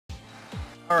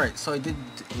Alright, so I did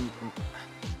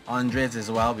Andres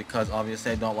as well because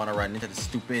obviously I don't want to run into the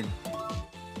stupid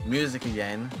music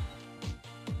again.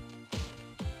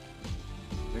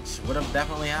 Which would have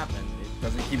definitely happened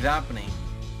because it keeps happening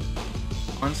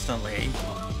constantly.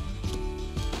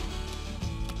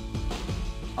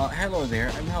 Hello there,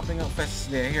 I'm helping out Festus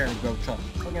there here in the Grove Truck.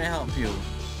 How can I help you?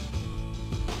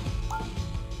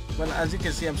 Well, as you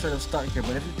can see, I'm sort of stuck here,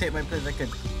 but if you take my place, I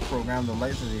could program the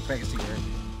lights and the effects here.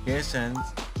 Here, sends.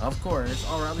 Of course.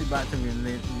 Alright, I'll be back to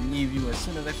relieve you as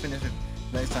soon as I finish it.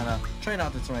 Next time, try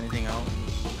not to throw anything out.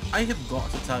 I have got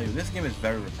to tell you, this game is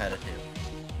very repetitive.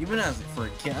 Even as for a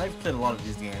kid, I've played a lot of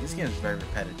these games. This game is very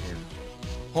repetitive.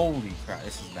 Holy crap,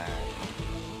 this is bad.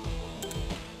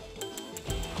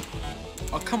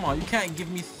 Oh, come on, you can't give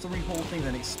me 3 whole things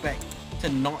and expect to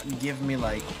not give me,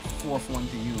 like, 4th one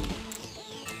to use.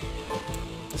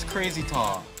 It's crazy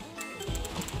talk.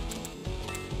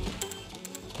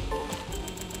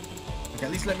 Okay,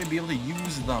 at least let me be able to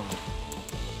use them.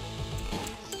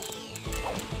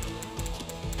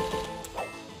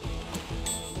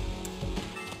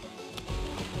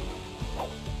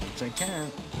 Which I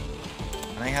can't.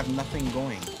 And I have nothing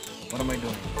going. What am I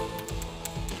doing?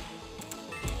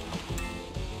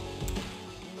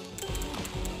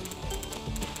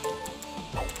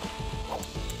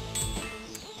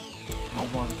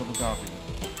 I want a cup of coffee.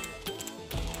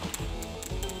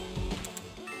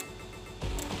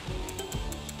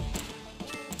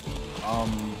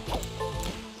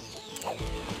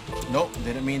 Nope,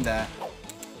 didn't mean that.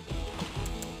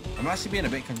 I'm actually being a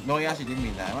bit no, he actually didn't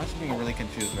mean that. I'm actually being really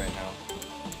confused right now.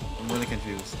 I'm really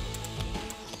confused.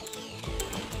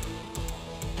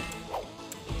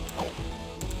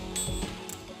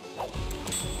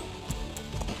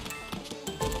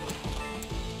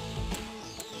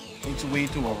 It's way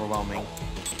too overwhelming.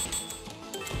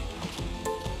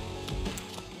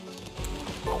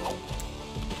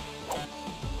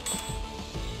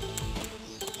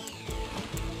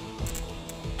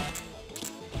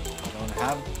 I don't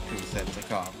have 2 sets of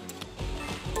coffee.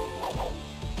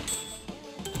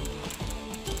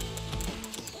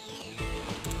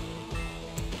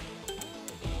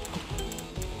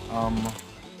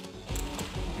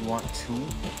 You want 2?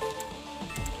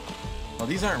 Well,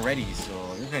 these aren't ready, so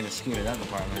you're kind of screwed in that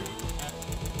department.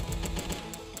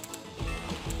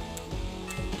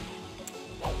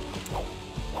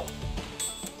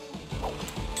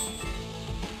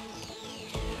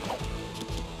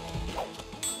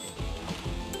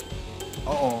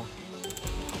 Uh-oh.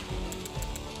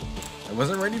 I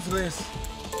wasn't ready for this.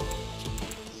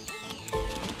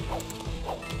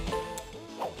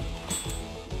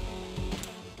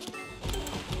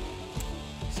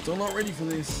 Still not ready for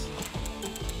this.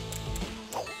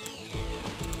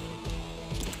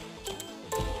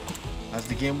 As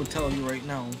the game would tell you right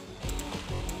now.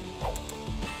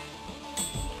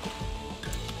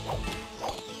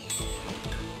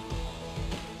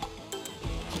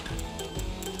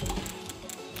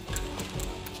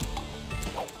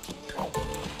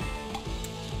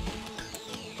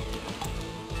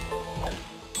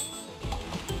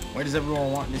 Why does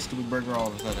everyone want this stupid burger all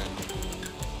of a sudden?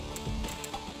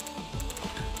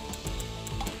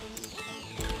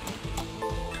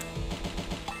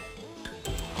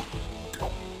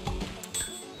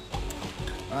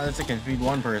 Let's say I can feed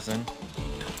one person.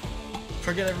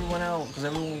 Forget everyone else, because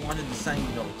everyone wanted the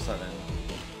sandwich all of a sudden.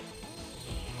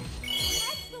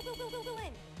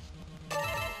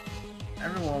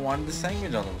 Everyone wanted the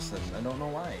sandwich all of a sudden. I don't know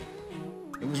why.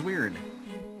 It was weird.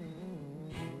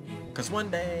 Because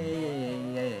one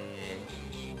day...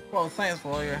 Well, thanks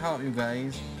for all your help, you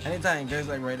guys. Anytime guys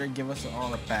like Ryder give us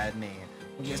all a bad name.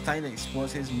 It's time to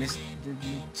expose his Mr.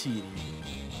 Cheaty.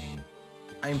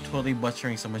 I'm totally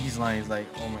butchering some of these lines like,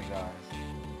 oh my gosh.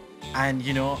 And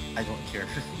you know, I don't care.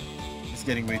 It's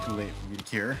getting way too late for me to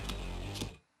care.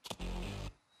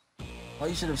 Well,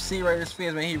 you should have seen Ryder's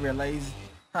face when he realized,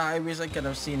 I wish I could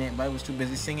have seen it, but I was too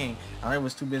busy singing. And I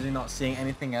was too busy not seeing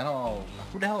anything at all.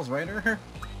 Who the hell is Ryder?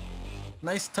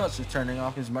 Nice touch of turning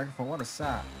off his microphone, what a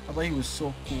sad. I thought he was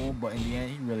so cool, but in the end,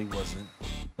 he really wasn't.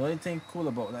 The only thing cool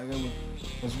about that guy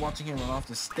was watching him run off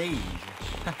the stage.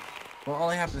 Well, all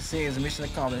I have to say is mission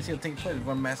accomplished. He'll take credit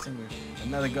for messing with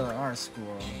another girl at our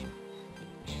school.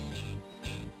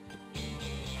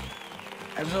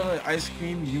 Episode of Ice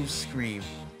Cream, You Scream.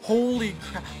 Holy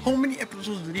crap. How many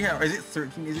episodes do they have? Is it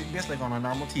 13? Is it just like on a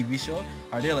normal TV show?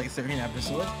 Are there like 13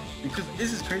 episodes? Because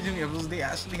this is crazy how many episodes they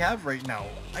actually have right now.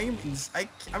 I'm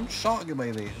shocked by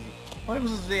this. How many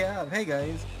episodes do they have? Hey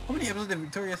guys, how many episodes did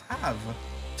Victorious have?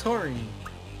 Tori.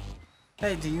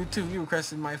 Hey, to you too, you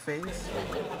requested my face.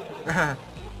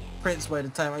 Prince, by the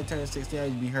time I turn 16,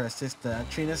 I'd be her assistant.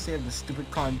 Trina saved the stupid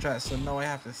contract, so now I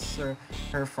have to serve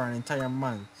her for an entire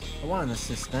month. I want an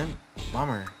assistant.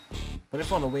 Bummer. But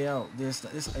if on the way out, there's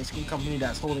this ice cream company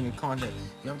that's holding a contest.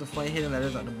 You have to find hidden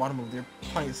letters at the bottom of their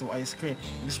pints of ice cream.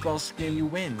 If you spell scream, you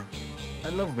win. I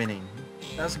love winning.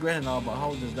 That's great and all, but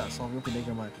how does that solve your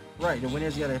predicament? Right, the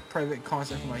winners get a private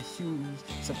concert from a huge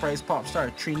surprise pop star.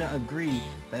 Trina agreed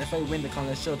that if I win the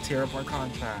contest, she'll tear up our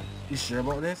contract. You sure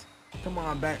about this? Come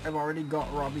on back, I've already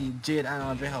got Robbie, Jade,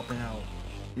 and André helping out.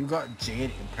 You got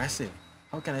Jade? Impressive.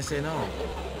 How can I say no?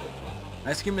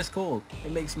 Ice cream is cold.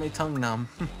 It makes my tongue numb.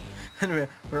 Anyway,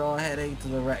 we're all heading to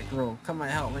the rec room. Come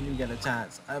and help when you get a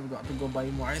chance. I've got to go buy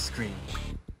more ice cream.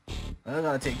 I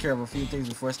gotta take care of a few things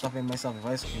before stuffing myself with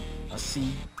ice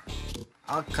cream.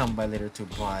 I'll come by later to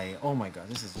buy. Oh my god,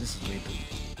 this is way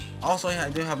too. Also, yeah, I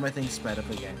do have my thing sped up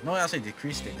again. No, I actually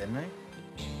decreased it, didn't I?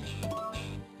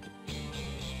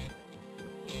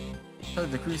 I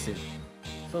decreased it.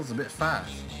 Feels a bit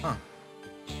fast, huh?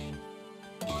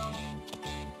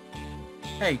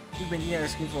 Hey, we've been eating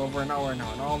ice cream for over an hour now,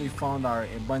 and all we found are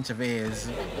a bunch of A's.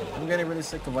 I'm getting really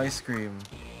sick of ice cream.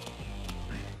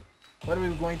 What are we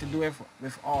going to do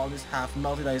with all this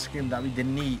half-melted ice cream that we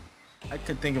didn't eat? I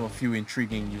could think of a few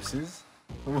intriguing uses.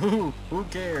 Ooh, who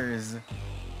cares?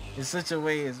 In such a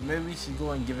way as maybe we should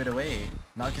go and give it away.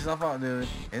 Knock yourself out, dude.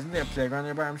 Isn't there a playground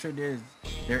nearby? I'm sure there is.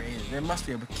 There is. There must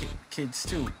be kids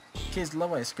too. Kids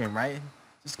love ice cream, right?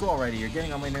 Just go already. You're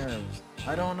getting on my nerves.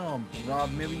 I don't know, Rob.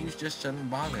 Maybe you just shouldn't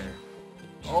bother.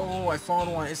 Oh, I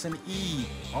found one. It's an E.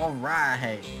 All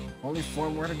right. Only 4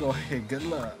 more to go. Good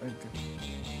luck.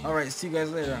 Alright, see you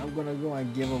guys later. I'm gonna go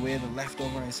and give away the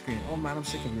leftover ice cream. Oh man, I'm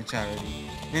sick of your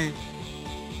charity.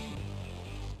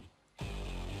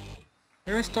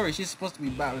 Here's Tori. She's supposed to be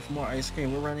back with more ice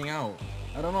cream. We're running out.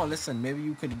 I don't know. Listen, maybe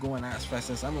you could go and ask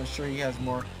Festus. I'm not sure he has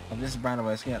more of this brand of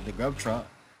ice cream at the grub truck.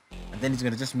 And then he's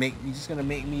gonna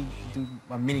make me do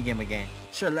a mini game again.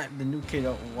 Sure, let the new kid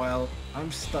out while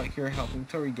I'm stuck here helping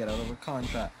Tori get out of her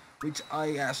contract, which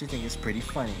I actually think is pretty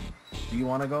funny. Do you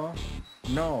wanna go?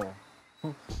 No.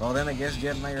 Well then I guess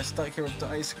Jed and I are stuck here with the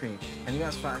ice cream. And you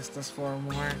ask Festus for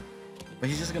more. But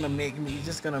he's just gonna make me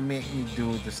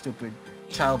do the stupid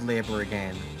child labor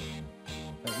again.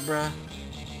 Like, bruh.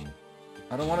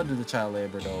 I don't wanna do the child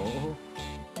labor though.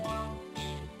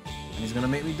 And he's gonna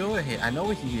make me do it here. I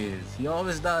know he is. He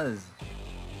always does.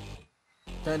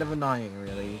 Kind of annoying,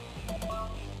 really.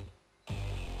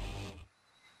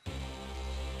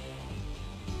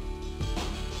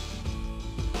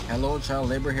 Hello, child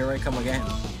labor. Here I come again.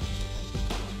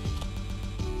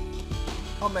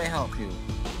 How may I help you?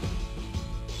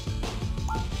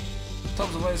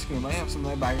 Tubs of ice cream. I have some in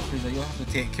my bag of freezer. You'll have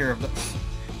to take care of that.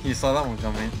 You saw that one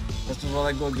coming. Let's just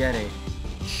let go get it.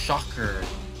 Shocker.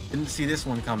 Didn't see this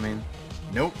one coming.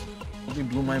 Nope. Totally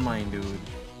blew my mind, dude.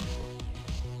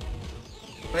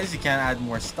 But as you can't add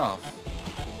more stuff.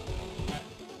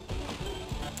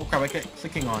 Oh crap, I kept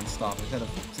clicking on stuff instead of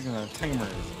clicking on timers.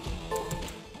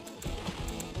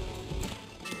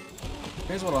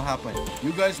 Here's what'll happen.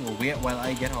 You guys will wait while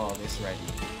I get all this ready.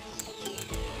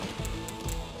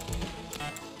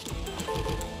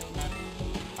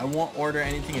 I won't order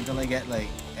anything until I get like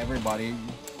everybody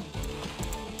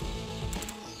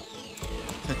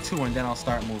to 2 and then I'll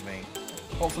start moving.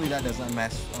 Hopefully that doesn't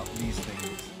mess up these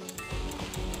things.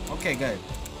 Okay, good.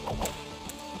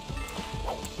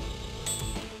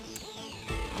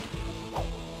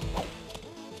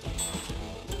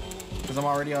 Because I'm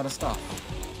already out of stuff.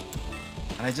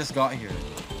 And I just got here.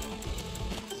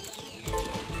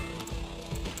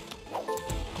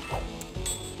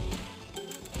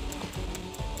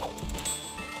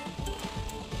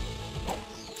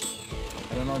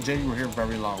 I don't know, Jay, you were here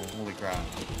very long. Holy crap.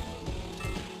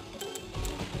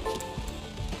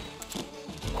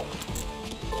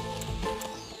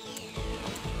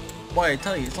 Boy, I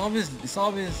tell you, it's always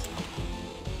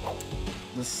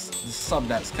the sub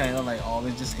that's kind of like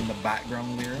always just in the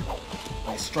background there,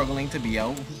 like struggling to be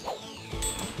out.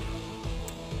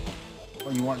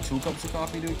 Oh, you want 2 cups of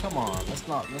coffee, dude? Come on, let's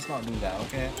not do that,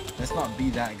 okay? Let's not be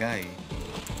that guy.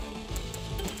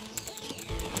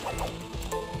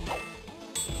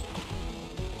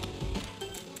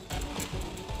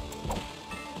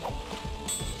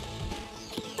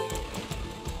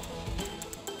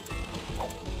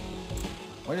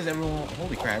 Why does everyone...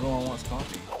 Holy crap, everyone wants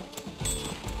coffee.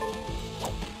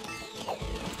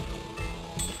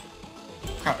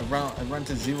 Crap, I run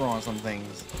to 0 on some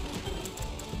things.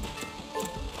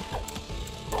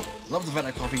 Love the fact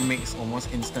that coffee makes almost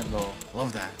instant though.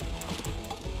 Love that.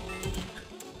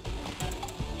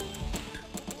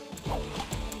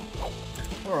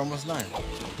 We're almost done.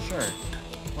 Sure.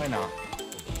 Why not?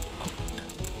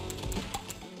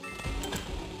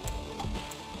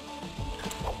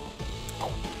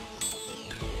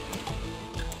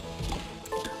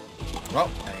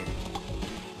 Well,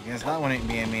 I guess that one ain't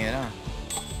being made, huh?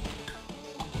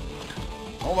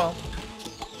 Oh well.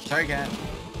 Sorry, cat.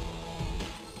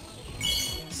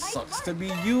 Sucks to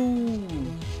be you.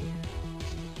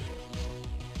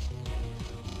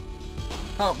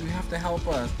 Help, you have to help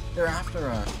us. They're after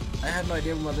us. I had no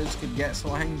idea mothers could get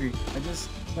so angry.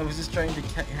 I was just trying to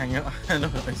hang out. I know,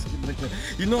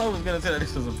 you know I was gonna say that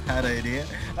this was a bad idea.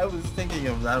 I was thinking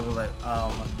of that. I was like,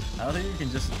 I don't think you can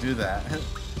just do that.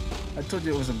 I told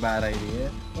you it was a bad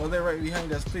idea. Oh, they're right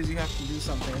behind us. Please, you have to do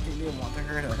something. I think they want to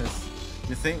hurt us.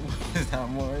 You think? Is that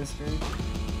more ice cream?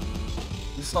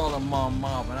 You stole the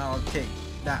mob, and I'll take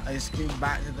that ice cream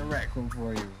back to the rec room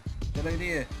for you. Good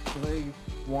idea. Because I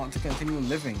want to continue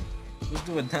living. Let's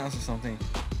do a dance or something.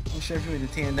 I'm sure if we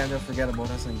detain them, they'll forget about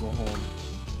us and go home.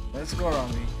 Let's go,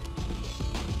 Robbie.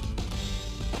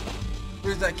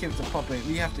 Where's that kid with the puppet?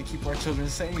 We have to keep our children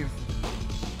safe.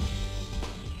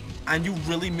 And you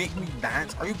really make me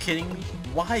dance? Are you kidding me?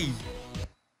 Why?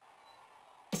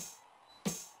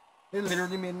 They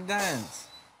literally made me dance.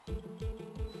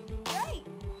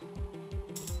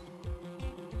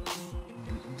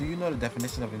 Do you know the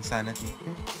definition of insanity?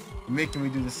 You're making me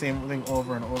do the same thing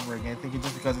over and over again, thinking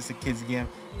just because it's a kid's game,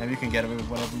 and you can get away with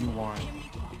whatever you want.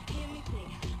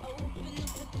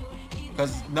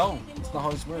 Because no, it's not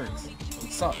how this works.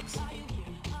 It sucks.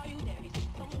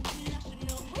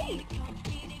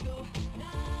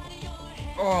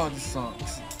 Oh, this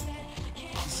sucks.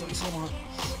 This sucks so much.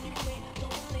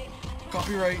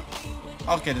 Copyright.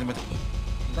 Okay,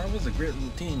 that was a great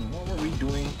routine. What were we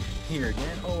doing here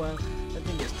again? Oh well, I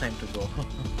think it's time to go.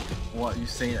 What, you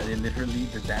saying that they literally,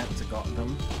 the dance got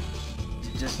them?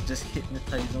 Just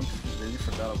hypnotize them. They really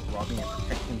forgot about robbing and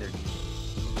protecting their...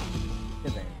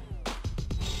 Good thing.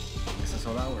 This is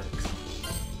how that works.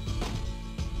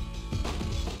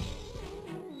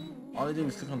 All I did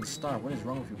was click on the star. What is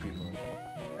wrong with you people?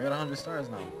 I got 100 stars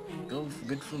now.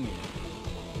 Good for me.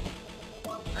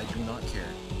 I do not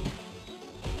care.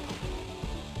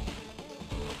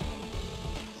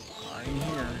 I'm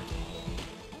here.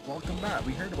 Welcome back.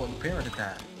 We heard about the parent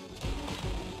attack.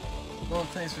 Well,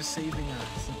 thanks for saving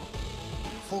us.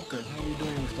 Focus. How are you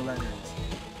doing with the letters?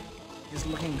 It's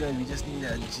looking good. We just need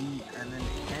a G and an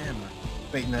M.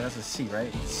 Wait, no, that's a C,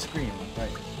 right? It's scream,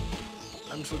 right?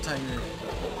 I'm so tired.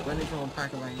 Running from a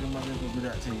pack of angry mothers will do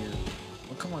that to you.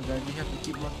 Well, come on, guys. We have to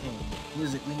keep looking.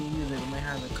 Music. We need music. My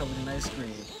hands are covered in ice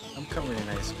cream. I'm covered in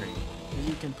ice cream. Maybe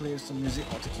you can play some music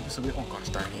to keep us away. Oh gosh,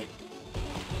 darn it.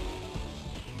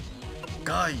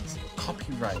 Guys,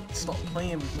 copyright. Stop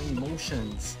playing with my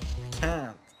emotions. I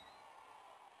can't.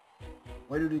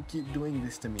 Why do they keep doing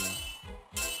this to me?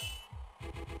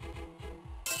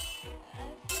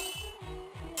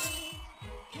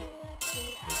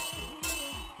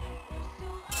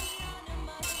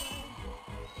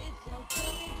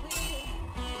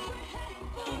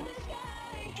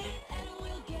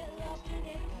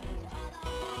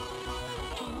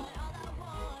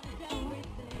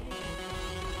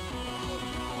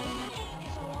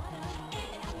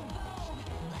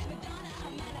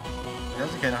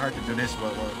 It's kind of hard to do this,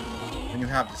 but when you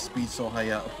have the speed so high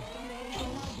up.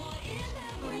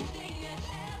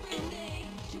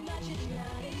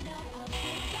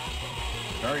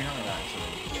 Very hard,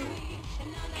 actually.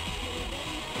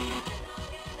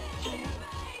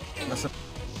 Let's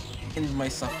end my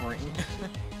suffering.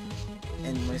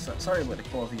 Sorry about the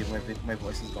quality of my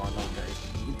voice is gone now, guys.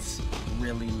 It's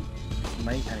really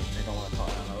late and I don't want to talk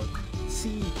out loud.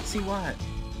 See what?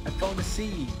 I found a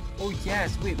C. Oh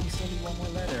yes, wait, we still need one more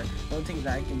letter. I don't think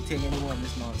that I can take any more of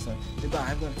this nonsense. Goodbye,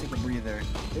 I'm gonna take a breather.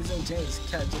 Ladies and gents,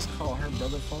 Cat just called her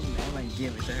brother phone and airline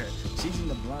gave it to her. She's in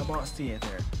the Blind Box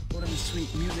Theater. What a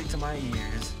sweet music to my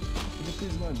ears. Would you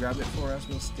please go and grab it for us?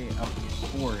 We'll stay. Of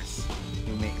course,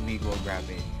 you make me go grab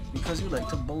it. Because you like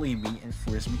to bully me and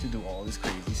force me to do all this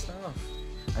crazy stuff.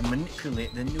 I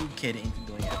manipulate the new kid into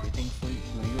doing everything for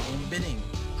doing your own bidding.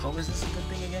 How is this a good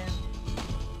thing again?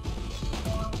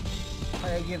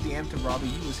 I gave the M to Robbie.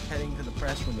 He was heading to the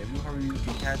press room. If you hurry, you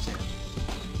can catch him.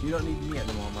 You don't need me at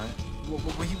the moment. But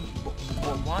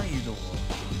why though?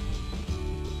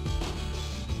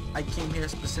 I came here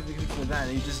specifically for that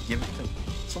and you just give it to me.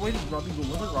 So why did Robbie go?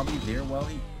 Wasn't Robbie there while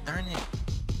he... Darn it.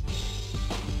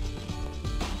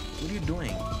 What are you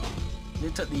doing? They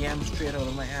took the M straight out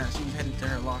of my ass. She was headed to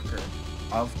her locker.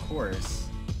 Of course.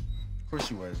 Of course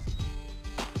she was.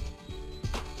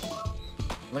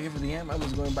 Looking for the M, I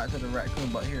was going back to the raccoon,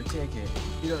 but here, take it.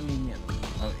 You don't need me.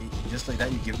 Oh, just like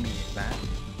that, you give me it back?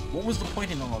 What was the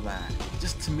point in all of that?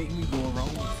 Just to make me go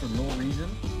around for no reason?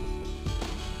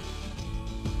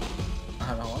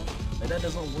 I don't know. Like, that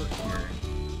doesn't work here.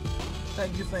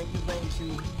 Thank you, thank you, thank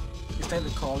you. It's time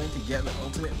to call in to get the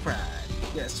ultimate pride.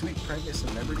 Yeah, sweet private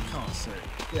celebrity concert.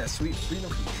 Yeah, sweet freedom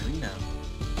from Trina.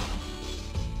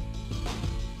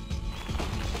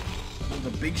 It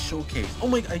was a big showcase. Oh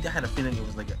my, I had a feeling it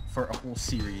was like for a whole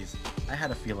series. I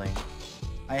had a feeling.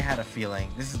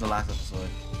 This is the last episode.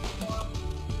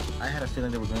 I had a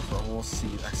feeling they were going for a whole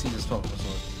season. I see this 12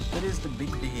 episode. That is the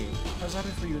big day. I was happy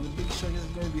for you. The big show is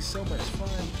going to be so much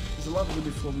fun. There's a lot to do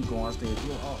before we go on stage.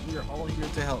 We are all here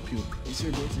to help you. It's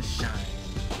your day to shine.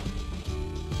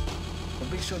 The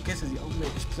big showcase is the ultimate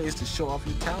place to show off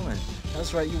your talent.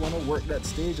 That's right, you want to work that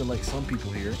stage unlike some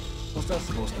people here. What's that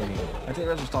supposed to mean? I think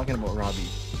I was talking about Robbie.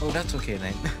 Oh, that's okay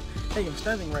then. Hey, I'm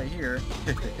standing right here.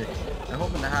 I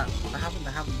happen to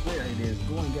have a great idea.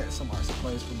 Go and get some art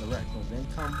supplies from the rec room. Then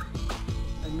come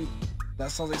and meet.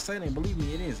 That sounds exciting. Believe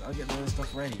me, it is. I'll get the other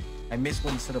stuff ready. I missed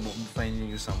what he said about me finding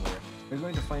you somewhere. We're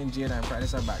going to find Jada and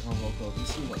practice our background vocals. You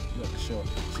see what you got to show.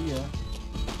 See ya.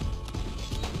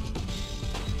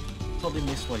 Totally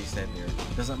missed what he said there.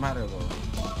 Doesn't matter though.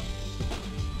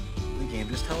 The game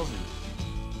just tells me.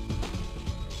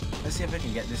 Let's see if I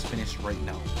can get this finished right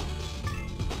now.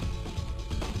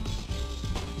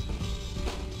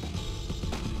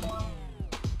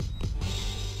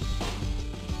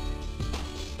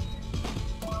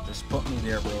 Just put me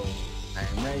there, bro. I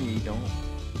am ready, don't.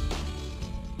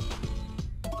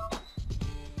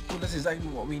 Well, that's exactly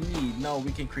what we need. Now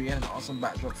we can create an awesome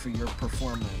backdrop for your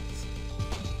performance.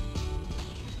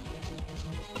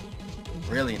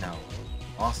 Really now.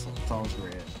 Awesome. Sounds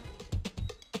great.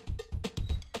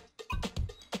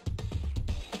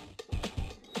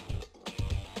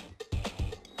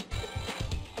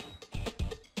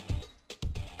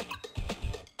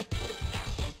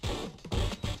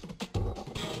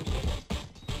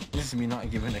 This is me not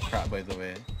giving a crap, by the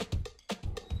way.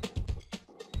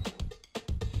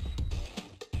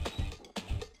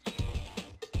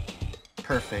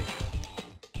 Perfect.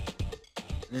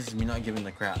 This is me not giving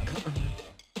a crap.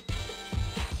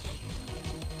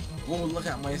 Whoa, look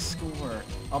at my score.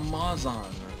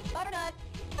 Amazon. Butternut.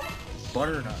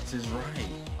 Butternuts is right.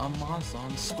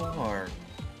 Amazon score.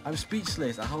 I'm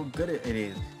speechless at how good it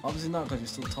is. Obviously not because you're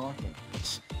still talking.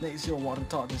 Next you'll want to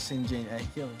talk to Sinjin and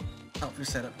he'll help you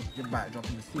set up your backdrop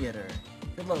in the theater.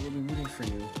 Good luck, we'll be rooting for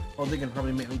you. Oh, they can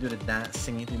probably make me do the dance,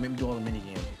 singing thing, make me do all the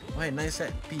minigame. Oh hey, nice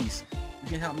set piece. You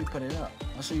can help me put it up.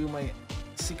 I'll show you my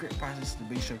secret passes to the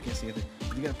big showcase later.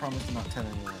 You gotta promise to not tell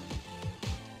anyone.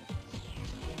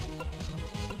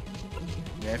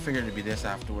 Yeah, I figured it'd be this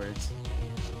afterwards.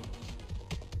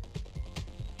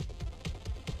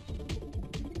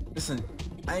 Listen,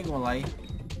 I ain't gonna lie.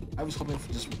 I was hoping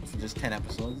for just 10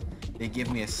 episodes. They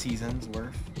gave me a season's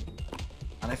worth.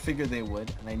 And I figured they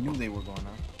would, and I knew they were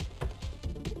gonna.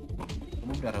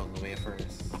 Move that out of the way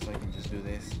first, so I can just do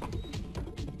this.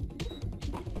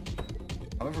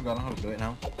 Have I forgotten how to do it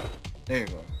now? There you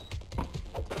go.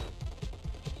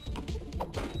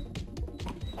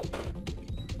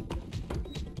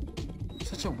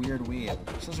 Such a weird wave.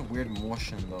 Such a weird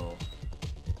motion though.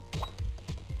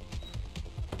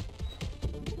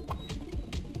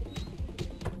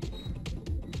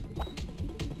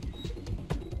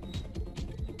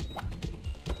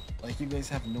 Like you guys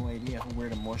have no idea how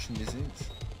weird a motion this is.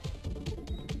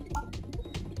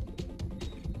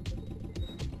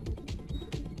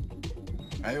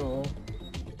 Ayo.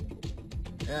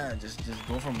 Yeah, just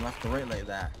go from left to right like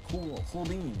that. Cool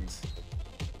beans.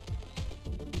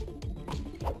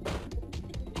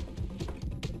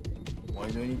 Why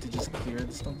do I need to just clear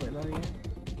the stuff like that again?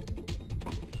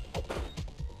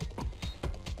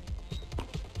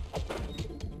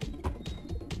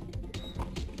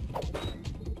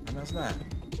 And that's that.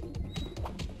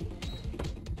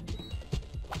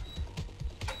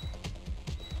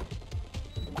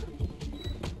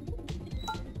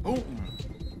 Boom!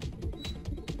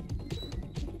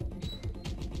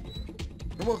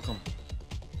 You're welcome.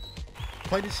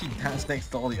 Why did she dance next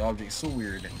to all the objects? So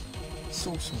weird.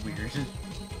 So weird.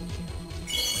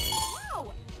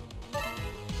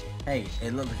 Hey,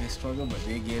 it looked like a struggle, but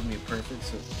they gave me a perfect,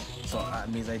 so that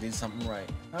means I did something right.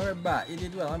 Alright, bye. You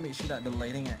did well. I made sure that the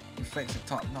lighting and effects are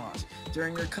top notch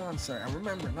during your concert. And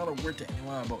remember, not a word to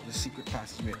anyone about the secret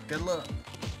passageway. Good luck.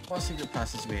 What secret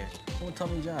passageway? Don't tell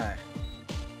me, Jai.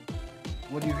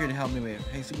 what are you here to help me with?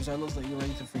 Hey, Superstar, looks like you're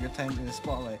ready for your time in the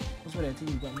spotlight. What's with that? I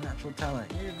think you've got natural talent.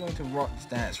 You're going to rock this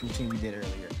dance routine we did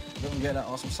earlier. Don't forget that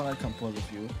awesome song I composed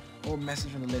with you. Old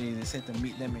message from the ladies. They said to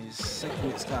meet them in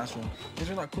Secret's classroom. If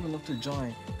you're not cool enough to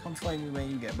join, come find me when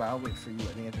you get back. I'll wait for you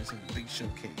at the entrance of the big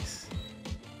showcase.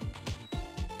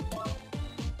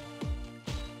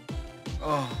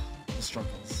 Oh, the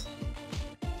struggles.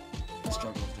 The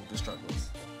struggles, dude, the struggles.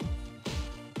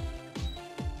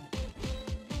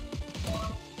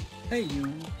 Hey,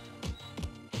 you.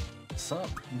 What's up?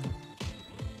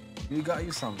 We got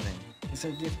you something. It's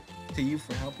a gift to you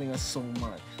for helping us so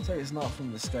much. Sorry, it's not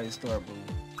from the Sky Store, boo.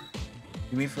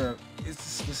 You mean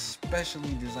it's a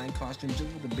specially designed costume just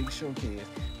for the big showcase.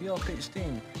 We all pitched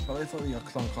in, but I thought your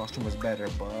clown costume was better,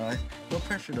 but no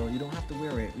pressure though, you don't have to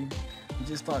wear it. We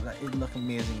just thought that it'd look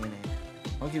amazing in it.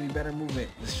 Okay, we better move it.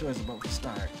 The show is about to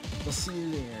start. We'll see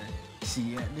you there. See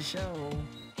you at the show.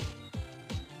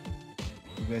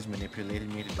 You guys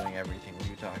manipulated me to doing everything. What are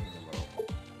you talking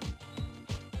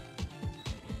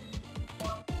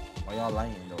about? Why y'all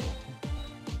lying though?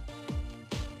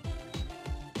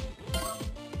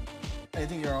 I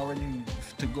think you're all ready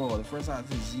to go. The first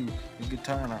act is you, your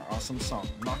guitar and our awesome song.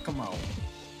 Knock 'em out.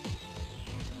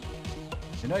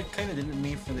 You know, I kinda didn't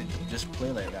mean for it to just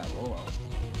play like that. Oh well.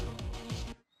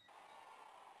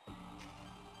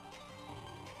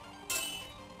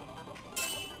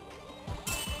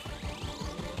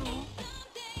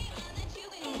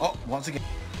 Oh, once again.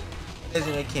 As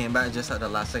I came back just at the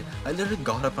last second, I literally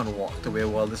got up and walked away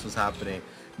while this was happening.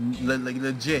 Like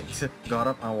legit, got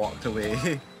up and walked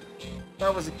away.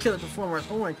 That was a killer performance.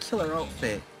 Oh, my killer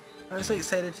outfit. I'm so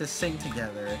excited to sing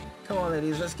together. Come on,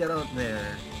 ladies, let's get out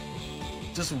there.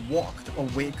 Just walked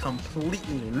away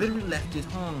completely. Literally left it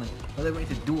home while they went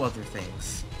to do other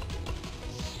things.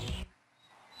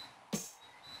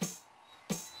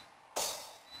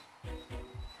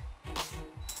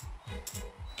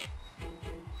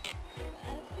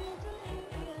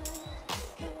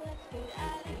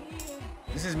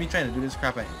 This is me trying to do this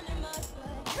crap.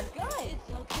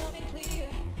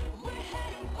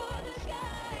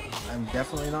 I'm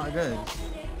definitely not good.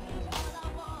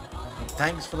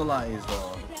 Thanks for the lies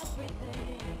though.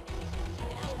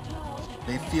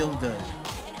 They feel good.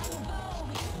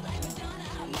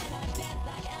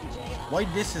 Why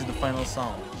this is the final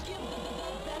song?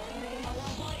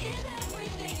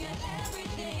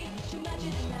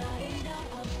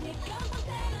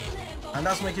 And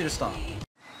that's my cue to stop.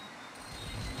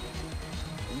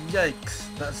 Yikes,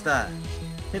 that's that.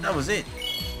 Hey, that was it.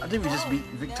 I think we just beat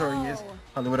Victoria's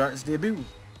Hollywood Arts debut.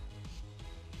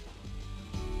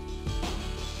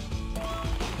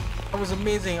 That was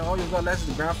amazing. All you've got left is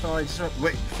the grand finale.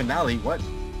 Wait, finale? What?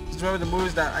 Just remember the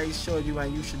moves that I showed you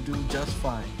and you should do just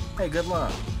fine. Hey, good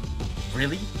luck.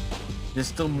 Really? There's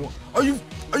still more. Are you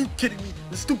kidding me?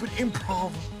 The stupid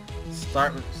improv.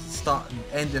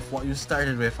 End with what you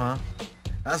started with, huh?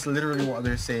 That's literally what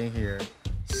they're saying here.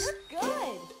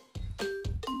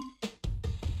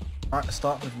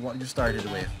 Stop with what you started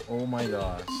with. Oh my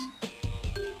gosh.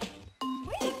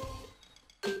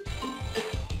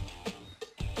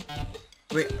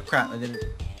 Wait, crap, I didn't.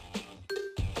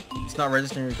 It's not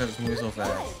registering because it's moving so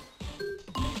fast.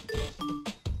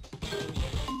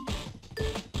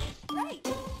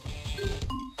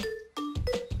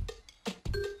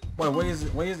 Why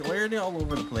are they all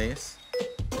over the place?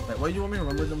 Like, why do you want me to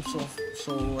remember them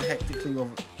so hectically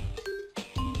over?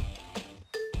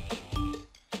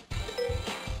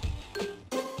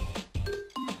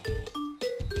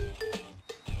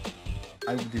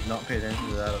 I did not pay attention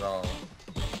to that at all.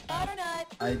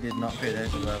 I did not pay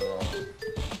attention to that at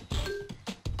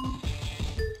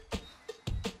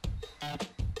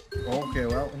all. Okay,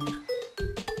 well.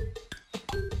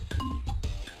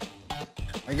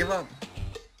 I give up.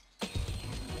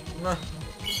 Nah.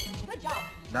 Good job.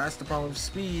 That's the problem with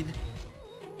speed.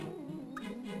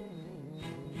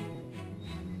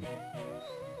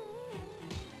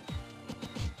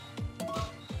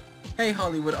 Hey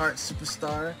Hollywood Arts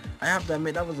superstar, I have to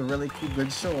admit that was a really cool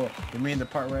good show. You mean the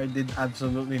part where I did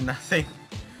absolutely nothing?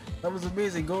 That was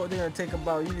amazing. Go out there and take a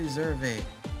bow, you deserve it.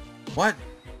 What?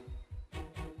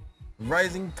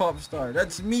 Rising pop star,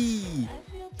 that's me!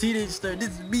 Teenage star,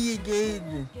 this is me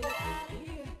again!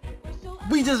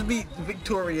 We just beat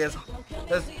Victoria's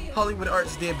Hollywood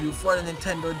Arts debut for the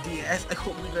Nintendo DS. I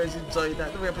hope you guys enjoyed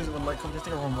that. Don't forget to like, comment,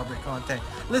 stick around my content.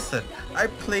 Listen, I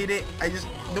played it.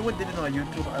 No one did it on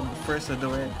YouTube. I'm the first to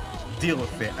do it. Deal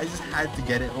with it. I just had to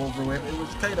get it over with. It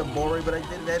was kind of boring, but I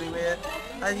did it anyway.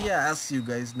 And yeah, I'll see you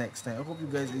guys next time. I hope you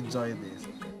guys enjoyed this.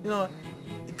 You know,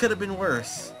 it could have been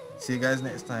worse. See you guys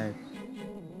next time.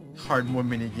 Hard mode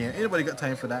mini game. Anybody got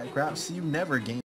time for that crap? See you never game.